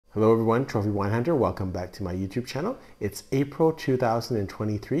Hello everyone, Trophy Wine Hunter. Welcome back to my YouTube channel. It's April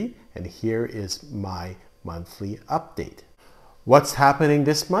 2023 and here is my monthly update. What's happening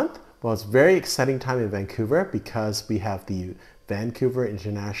this month? Well, it's a very exciting time in Vancouver because we have the Vancouver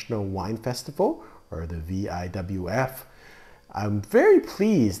International Wine Festival, or the VIWF. I'm very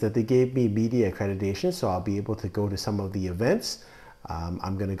pleased that they gave me media accreditation, so I'll be able to go to some of the events.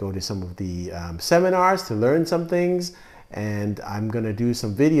 I'm going to go to some of the seminars to learn some things, and I'm going to do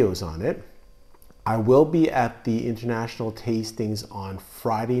some videos on it. I will be at the international tastings on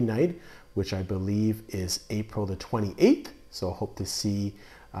Friday night, which I believe is April the 28th. So I hope to see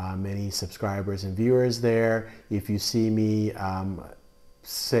many subscribers and viewers there. If you see me,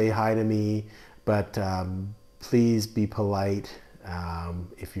 say hi to me, but please be polite.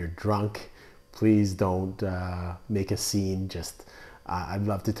 If you're drunk, please don't make a scene. I'd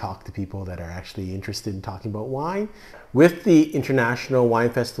love to talk to people that are actually interested in talking about wine. With the International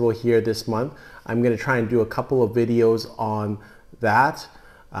Wine Festival here this month, I'm going to try and do a couple of videos on that,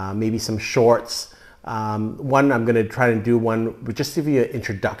 maybe some shorts. One, I'm going to try and do one with just to give you an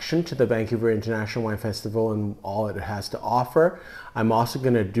introduction to the Vancouver International Wine Festival and all it has to offer. I'm also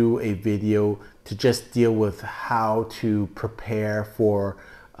going to do a video to just deal with how to prepare for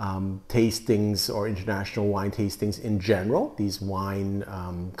tastings or international wine tastings in general, these wine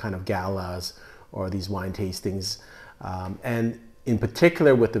kind of galas or these wine tastings. And in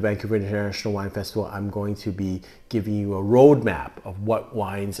particular with the Vancouver International Wine Festival, I'm going to be giving you a roadmap of what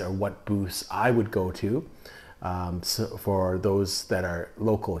wines or what booths I would go to for those that are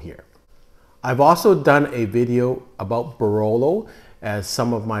local here. I've also done a video about Barolo. As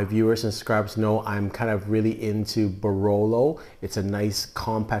some of my viewers and subscribers know, I'm kind of really into Barolo. It's a nice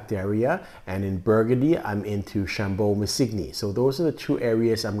compact area. And in Burgundy, I'm into Chambolle-Musigny. So those are the two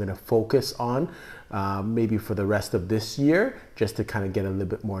areas I'm going to focus on maybe for the rest of this year, just to kind of get a little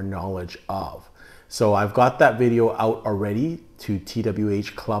bit more knowledge of. So I've got that video out already to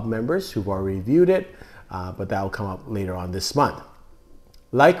TWH Club members who've already viewed it, but that'll come up later on this month.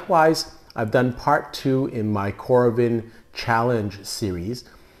 Likewise, I've done part 2 in my Coravin Challenge series.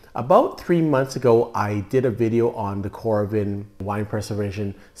 About 3 months ago, I did a video on the Coravin wine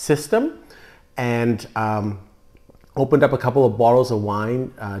preservation system and opened up a couple of bottles of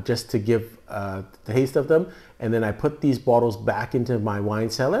wine just to give the taste of them. And then I put these bottles back into my wine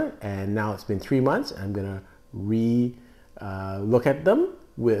cellar, and now it's been 3 months. I'm gonna look at them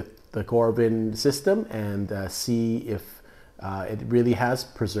with the Coravin system and see if it really has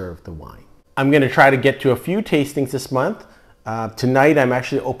preserved the wine. I'm going to try to get to a few tastings this month. Tonight I'm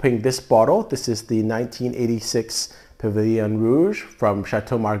actually opening this bottle. This is the 1986 Pavilion Rouge from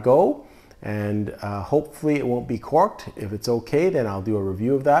Chateau Margaux, and hopefully it won't be corked. If it's okay, then I'll do a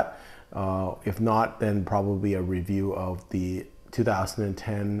review of that. If not, then probably a review of the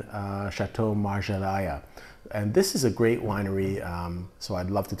 2010 Chateau Marjolaya. And this is a great winery, so I'd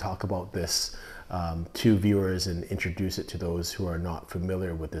love to talk about this to viewers and introduce it to those who are not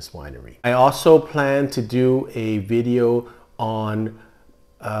familiar with this winery. I also plan to do a video on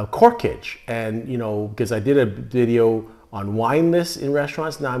corkage, and because I did a video on wine lists in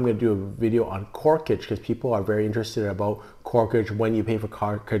restaurants, now I'm going to do a video on corkage because people are very interested about corkage, when you pay for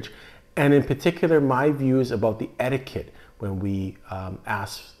corkage, and in particular my views about the etiquette when we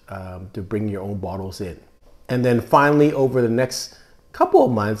ask to bring your own bottles in. And then finally, over the next couple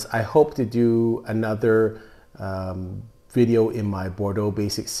of months, I hope to do another video in my Bordeaux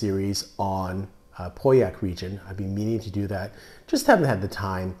Basics series on Pauillac region. I've been meaning to do that, just haven't had the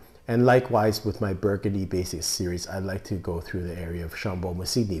time. And likewise with my Burgundy Basics series, I'd like to go through the area of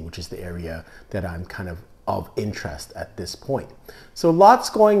Chambolle-Musigny, which is the area that I'm kind of interest at this point. So lots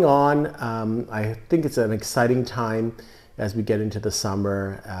going on. I think it's an exciting time as we get into the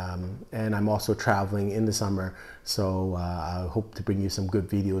summer, and I'm also traveling in the summer, so I hope to bring you some good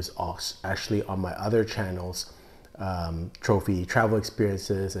videos actually on my other channels, Trophy Travel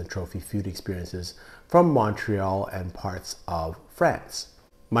Experiences and Trophy Food Experiences from Montreal and parts of France.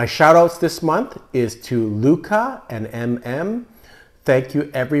 My shout outs this month is to Luca and MM. Thank you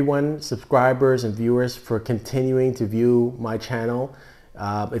everyone, subscribers and viewers, for continuing to view my channel.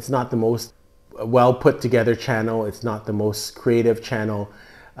 It's not the most well put together channel, it's not the most creative channel,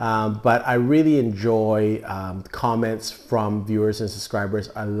 but I really enjoy comments from viewers and subscribers.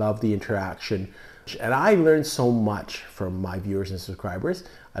 I love the interaction, and I learn so much from my viewers and subscribers.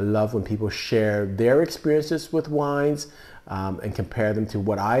 I love when people share their experiences with wines and compare them to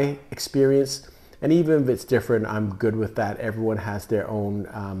what I experienced. And even if it's different, I'm good with that. Everyone has their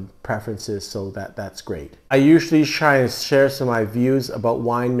own preferences, so that's great. I usually try and share some of my views about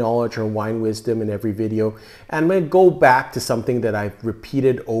wine knowledge or wine wisdom in every video. And I'm going to go back to something that I've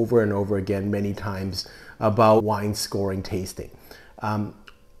repeated over and over again many times about wine scoring tasting. And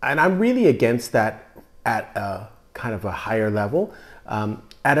I'm really against that at a kind of a higher level.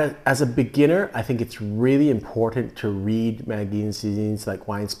 As a beginner, I think it's really important to read magazines like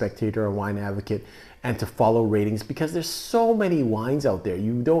Wine Spectator or Wine Advocate and to follow ratings, because there's so many wines out there.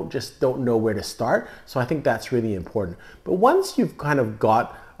 You don't know where to start. So I think that's really important. But once you've kind of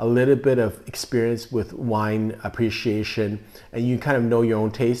got a little bit of experience with wine appreciation and you kind of know your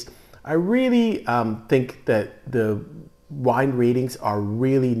own taste, I really think that the wine ratings are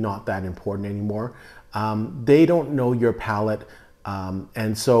really not that important anymore. They don't know your palate.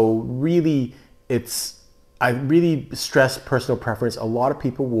 And so really I really stress personal preference. A lot of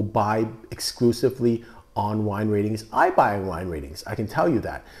people will buy exclusively on wine ratings. I buy on wine ratings, I can tell you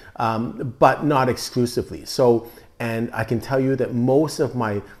that, but not exclusively. So, and I can tell you that most of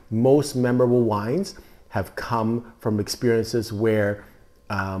my most memorable wines have come from experiences where,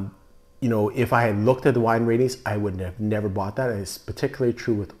 you know, if I had looked at the wine ratings, I would have never bought that. And it's particularly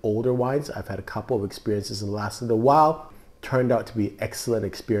true with older wines. I've had a couple of experiences in the last little while, turned out to be excellent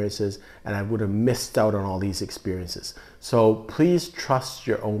experiences, and I would have missed out on all these experiences. So please trust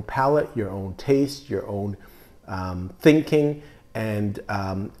your own palate, your own taste, your own thinking, and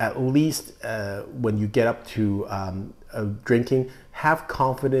at least when you get up to drinking, have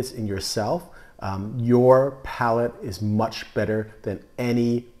confidence in yourself. Your palate is much better than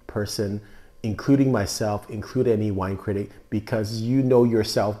any person, including myself, including any wine critic, because you know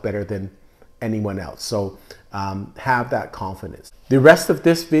yourself better than anyone else. So have that confidence. The rest of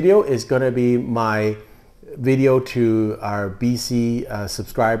this video is going to be my video to our BC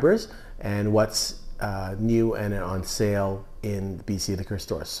subscribers and what's new and on sale in BC liquor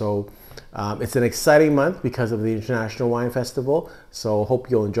stores. So it's an exciting month because of the International Wine Festival. So hope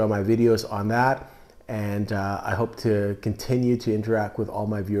you'll enjoy my videos on that. And I hope to continue to interact with all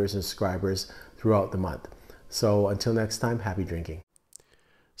my viewers and subscribers throughout the month. So until next time, happy drinking.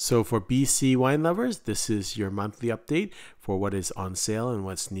 So for BC wine lovers, this is your monthly update for what is on sale and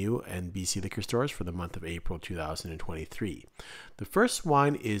what's new in BC liquor stores for the month of April 2023. The first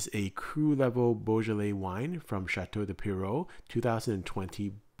wine is a cru level Beaujolais wine from Chateau de Pirot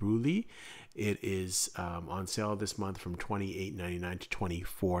 2020 Brulé. It is on sale this month from $28.99 to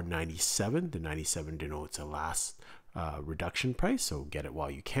 $24.97. The 97 denotes a last reduction price, so get it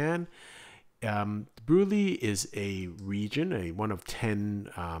while you can. Brulé is a region, one of 10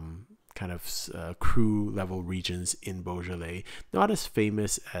 kind of cru level regions in Beaujolais. Not as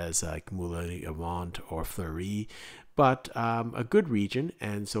famous as like Moulin-à-Vent or Fleury, but a good region.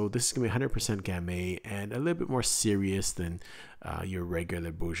 And so this is going to be 100% Gamay and a little bit more serious than your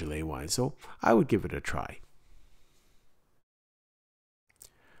regular Beaujolais wine. So I would give it a try.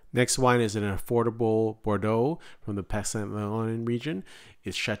 Next wine is an affordable Bordeaux from the Paix Saint-Laurent region.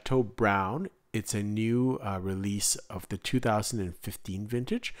 It's Chateau Brown. It's a new release of the 2015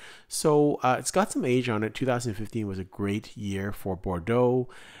 vintage. So it's got some age on it. 2015 was a great year for Bordeaux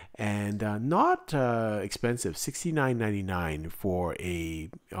and not expensive. $69.99 for a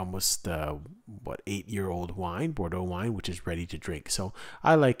almost 8-year-old wine, Bordeaux wine, which is ready to drink. So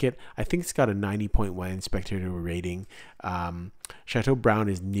I like it. I think it's got a 90-point Wine Spectator rating. Chateau Brown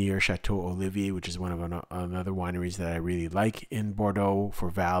is near Chateau Olivier, which is one of another wineries that I really like in Bordeaux for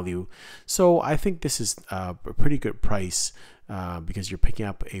value. So I think this is a pretty good price because you're picking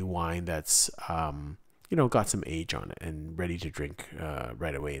up a wine that's got some age on it and ready to drink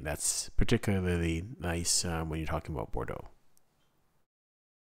right away. And that's particularly nice when you're talking about Bordeaux.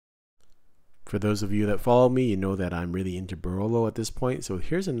 For those of you that follow me, you know that I'm really into Barolo at this point. So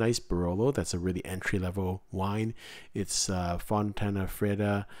here's a nice Barolo that's a really entry-level wine. It's Fontana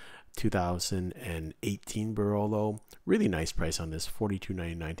Freda 2018 Barolo. Really nice price on this,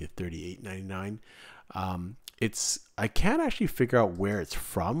 $42.99 to $38.99. I can't actually figure out where it's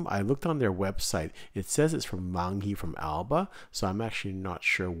from. I looked on their website. It says it's from Mangi from Alba, so I'm actually not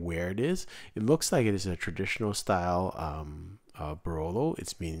sure where it is. It looks like it is a traditional style Barolo.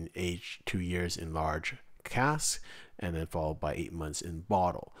 It's been aged 2 years in large casks and then followed by 8 months in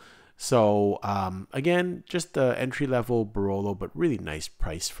bottle. So again, just the entry-level Barolo, but really nice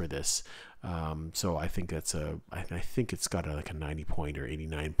price for this. So I think that's I think it's got like a 90-point or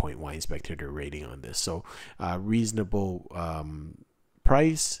 89-point Wine Spectator rating on this. So reasonable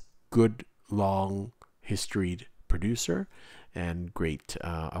price, good long historied producer, and great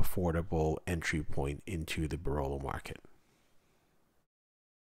affordable entry point into the Barolo market.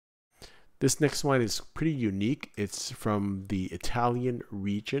 This next wine is pretty unique. It's from the Italian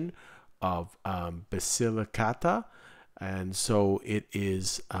region of Basilicata. And so it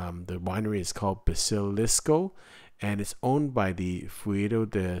is, the winery is called Basilisco, and it's owned by the Fuido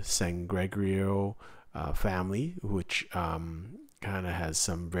de San Gregorio family, which kind of has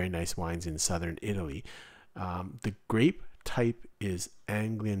some very nice wines in southern Italy. The grape type is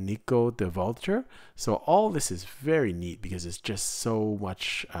Aglianico de Vulture. So all this is very neat because it's just so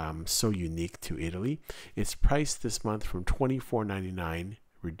much, so unique to Italy. It's priced this month from $24.99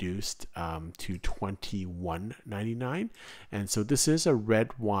 reduced to $21.99, and so this is a red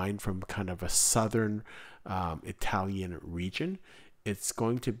wine from kind of a southern Italian region. It's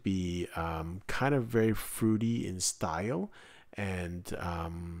going to be kind of very fruity in style, and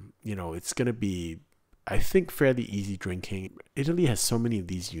you know, it's going to be, I think, fairly easy drinking. Italy has so many of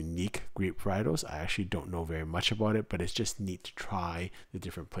these unique grape varietals. I actually don't know very much about it, but it's just neat to try the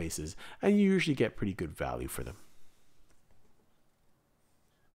different places, and you usually get pretty good value for them.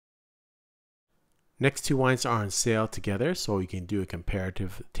 Next two wines are on sale together, so you can do a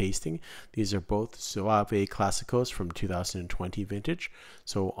comparative tasting. These are both Soave Classicos from 2020 vintage.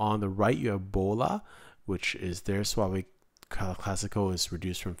 So on the right, you have Bola, which is their Soave Classico, is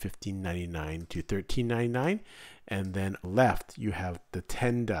reduced from $15.99 to $13.99. And then left, you have the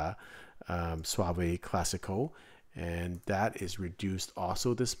Tenda Soave Classico, and that is reduced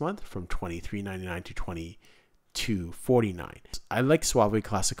also this month from $23.99 to $22.49. I like Soave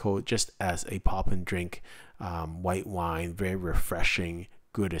Classico just as a pop and drink white wine, very refreshing,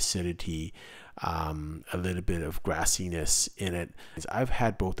 good acidity, a little bit of grassiness in it. I've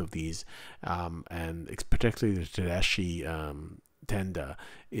had both of these, and particularly the Tedeschi Tenda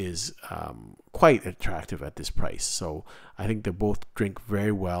is quite attractive at this price. So I think they both drink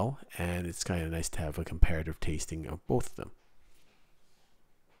very well, and it's kind of nice to have a comparative tasting of both of them.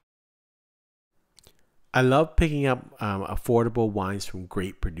 I love picking up affordable wines from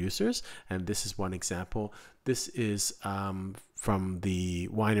great producers, and this is one example. This is from the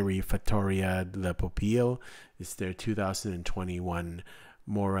winery Fattoria del Popil. It's their 2021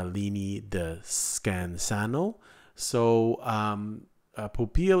 Morellini de Scansano. So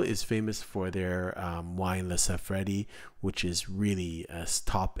Popil is famous for their wine La Safredi, which is really a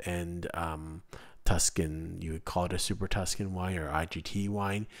top-end Tuscan, you would call it a super Tuscan wine or IGT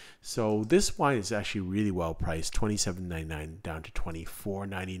wine. So this wine is actually really well priced, $27.99 down to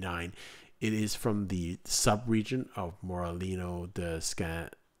 $24.99. It is from the sub-region of Morellino de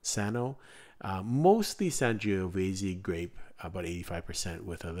Scansano, mostly Sangiovese grape, about 85%,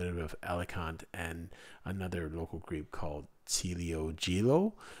 with a little bit of Alicante and another local grape called Cilio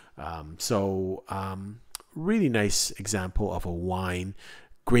Gilo. Really nice example of a wine,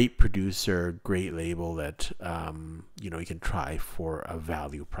 great producer, great label that you know, you can try for a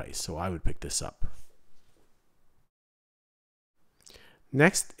value price. So I would pick this up.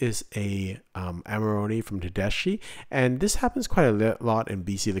 Next is a Amarone from Tedeschi, and this happens quite a lot in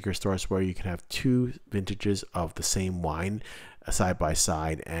BC liquor stores where you can have two vintages of the same wine side by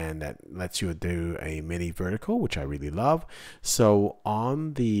side, and that lets you do a mini vertical, which I really love. So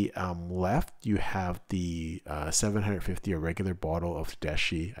on the left, you have the 750, a regular bottle of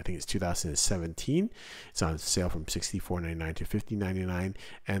Tedeschi. I think it's 2017. It's on sale from $64.99 to $50.99.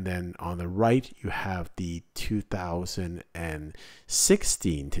 And then on the right, you have the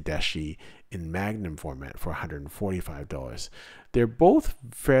 2016 Tedeschi in Magnum format for $145. They're both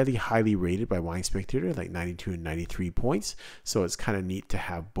fairly highly rated by Wine Spectator, like 92 and 93 points. So it's kind of neat to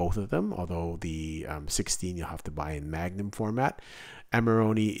have both of them, although the 16 you'll have to buy in Magnum format.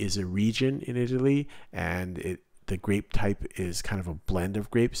 Amarone is a region in Italy, and the grape type is kind of a blend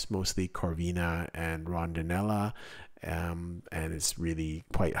of grapes, mostly Corvina and Rondinella. And it's really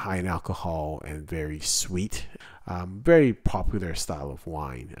quite high in alcohol and very sweet. Very popular style of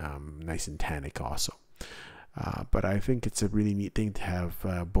wine, nice and tannic also. But I think it's a really neat thing to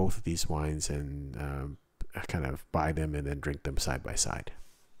have both of these wines and kind of buy them and then drink them side by side.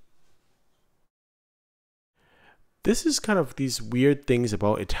 This is kind of these weird things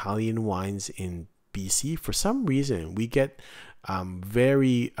about Italian wines in BC. For some reason, we get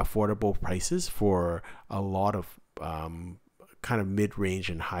very affordable prices for a lot of kind of mid-range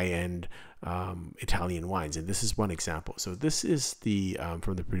and high-end Italian wines, and this is one example. So this is the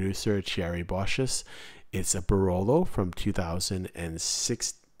from the producer Thierry Boschus. It's a Barolo from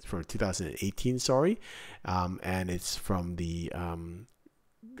 2018, sorry, and it's from the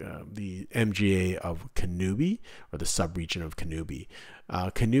the MGA of Canube, or the subregion of Canube.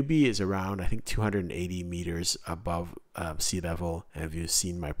 Canube is around, I think, 280 meters above sea level. And if you've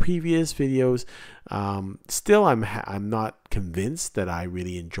seen my previous videos, still I'm not convinced that I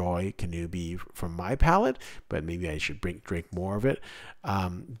really enjoy Canube from my palate, but maybe I should drink more of it.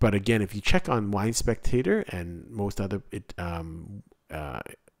 But again, if you check on Wine Spectator and most other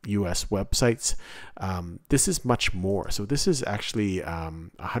US websites, this is much more. So this is actually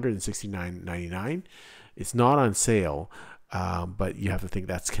 $169.99. It's not on sale, but you have to think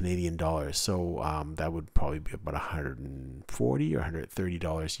that's Canadian dollars. So that would probably be about $140 or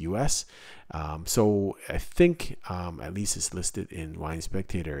 $130 US. So I think at least it's listed in Wine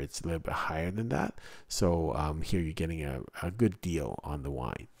Spectator, it's a little bit higher than that. So here you're getting a good deal on the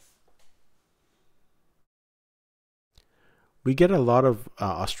wine. We get a lot of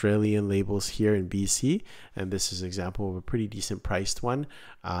Australian labels here in BC, and this is an example of a pretty decent priced one.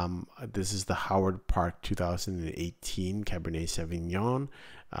 This is the Howard Park 2018 Cabernet Sauvignon,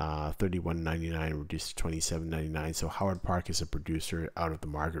 $31.99 reduced to $27.99. So Howard Park is a producer out of the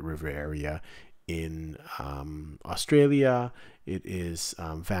Margaret River area in Australia. It is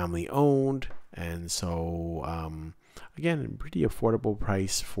family owned, and so again, pretty affordable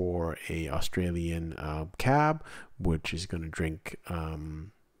price for a Australian cab, which is going to drink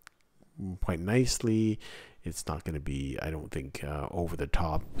quite nicely. It's not going to be, I don't think, over the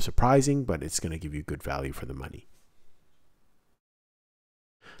top surprising, but it's going to give you good value for the money.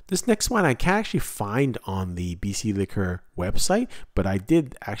 This next one I can't actually find on the BC Liquor website, but I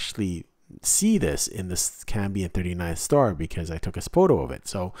did actually see this in the Cambie and 39th store because I took a photo of it.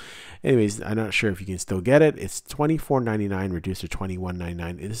 So anyways, I'm not sure if you can still get it. It's $24.99 reduced to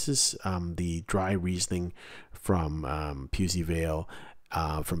 $21.99. This is the dry Riesling from Pusey Vale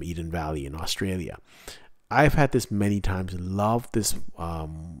from Eden Valley in Australia. I've had this many times. Love this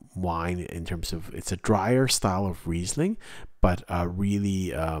wine in terms of it's a drier style of Riesling, but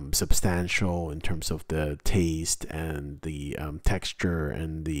really substantial in terms of the taste and the texture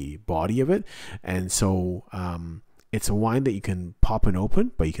and the body of it. And so it's a wine that you can pop and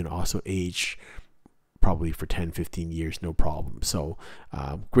open, but you can also age probably for 10-15 years, no problem. So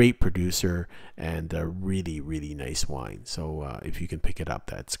great producer and a really, really nice wine. So if you can pick it up,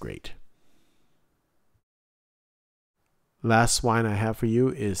 that's great. Last wine I have for you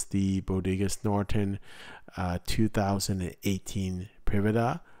is the Bodegas Norton 2018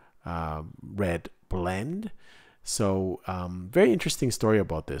 Privada Red Blend. So very interesting story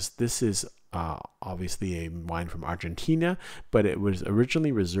about this. This is obviously a wine from Argentina, but it was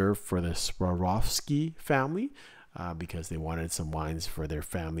originally reserved for the Swarovski family because they wanted some wines for their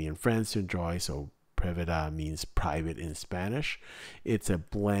family and friends to enjoy. So Privada means private in Spanish. It's a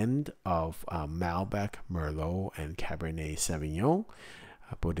blend of Malbec, Merlot, and Cabernet Sauvignon.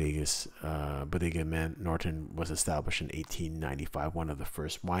 Bodega Norton was established in 1895, one of the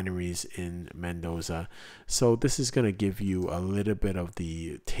first wineries in Mendoza. So this is going to give you a little bit of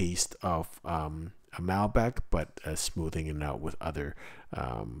the taste of a Malbec, but smoothing it out with other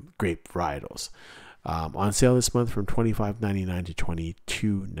grape varietals. On sale this month from $25.99 to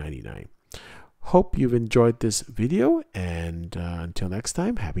 $22.99. Hope you've enjoyed this video, and until next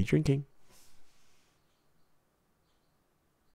time, happy drinking.